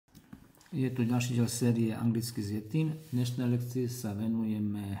Je tu ďalší diel série Anglicky s Yetim. V dnešnej lekcii sa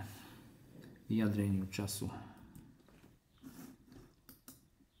venujeme vyjadreniu času.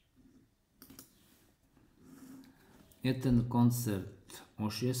 Je ten koncert o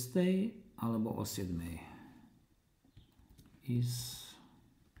 6. alebo o 7. Is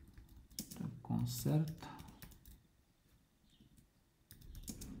the concert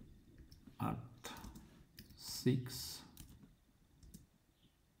at 6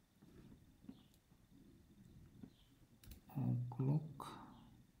 o'clock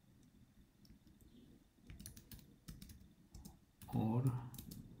or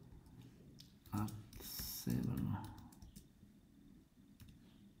at 7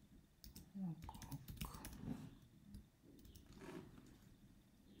 o'clock.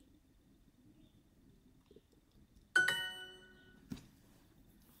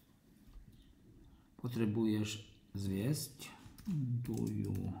 Potrebuješ zviesť. Do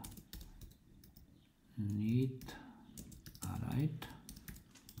you need a ride?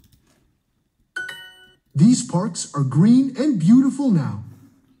 These parks are green and beautiful now.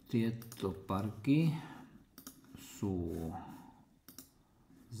 Tieto parky sú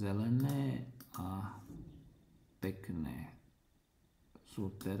zelené a pekné.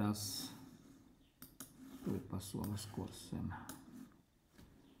 Sú teraz, to by pasovalo skôr sem.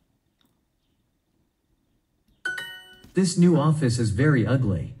 This new office is very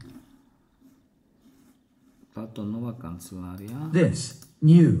ugly. Táto nová kancelária This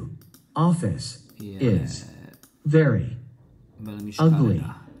new office is very veľmi ugly.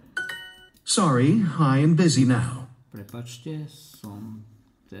 škaredá. Sorry, I am busy now. Prepačte, som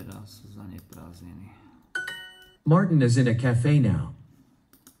teraz zaneprázdnený. Martin is in a cafe now.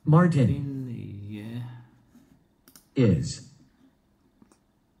 Martin Je is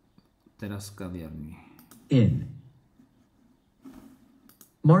teraz v kaviarni. in.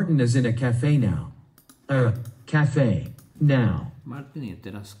 Martin is in a cafe now. Cafe now. Martin je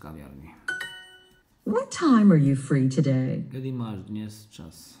teraz v kaviarni. What time are you free today? Kedy máš dnes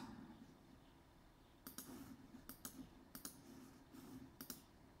čas?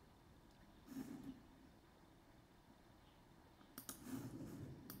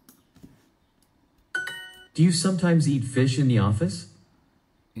 Do you sometimes eat fish in the office?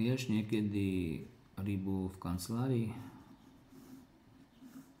 Ješ niekedy rybu v kancelárii?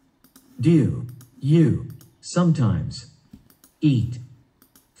 Do you sometimes eat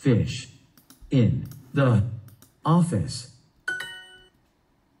fish in the office?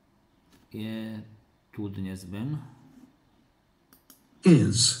 Je tu dnes Ben?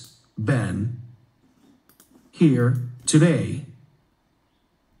 Is Ben here today?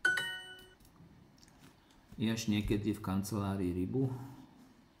 Ješ niekedy v kancelárii rybu?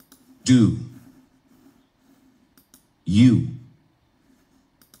 Do you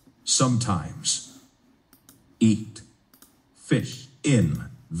sometimes eat fish in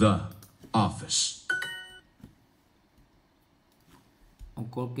the office? O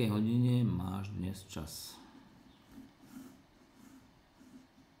koľkej hodine máš dnes čas?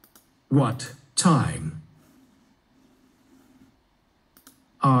 What time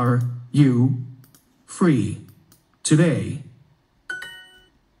are you free today?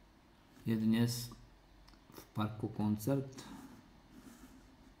 Je dnes v parku koncert?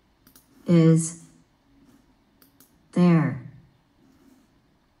 Is there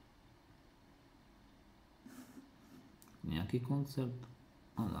Nejaký koncert?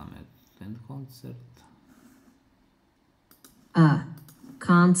 No dáme ten koncert. a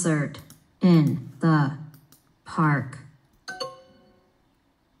concert in the park?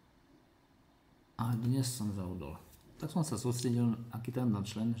 A dnes som zabudol. Tak som sa sústredil aký ten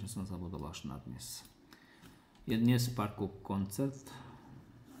člen, že som zabudol až na dnes. Je dnes v parku koncert?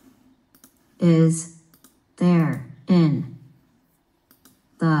 Is there in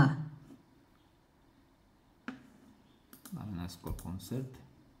the Dáme najskôr koncert.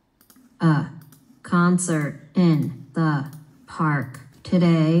 a concert in the park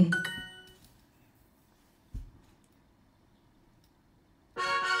today?